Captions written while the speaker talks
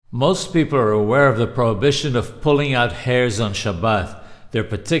Most people are aware of the prohibition of pulling out hairs on Shabbath. They're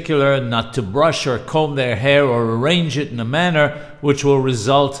particular not to brush or comb their hair or arrange it in a manner which will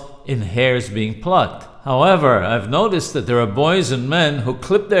result in hairs being plucked. However, I've noticed that there are boys and men who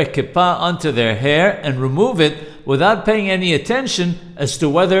clip their kippah onto their hair and remove it without paying any attention as to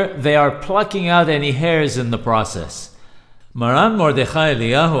whether they are plucking out any hairs in the process. Maran Mordechai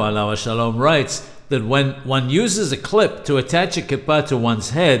Eliyahu alav shalom writes that when one uses a clip to attach a kippah to one's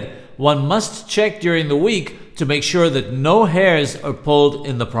head, one must check during the week to make sure that no hairs are pulled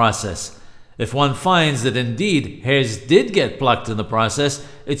in the process. If one finds that indeed hairs did get plucked in the process,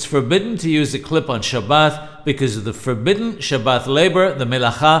 it's forbidden to use a clip on Shabbath because of the forbidden Shabbath labor, the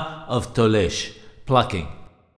melacha of tolesh, plucking.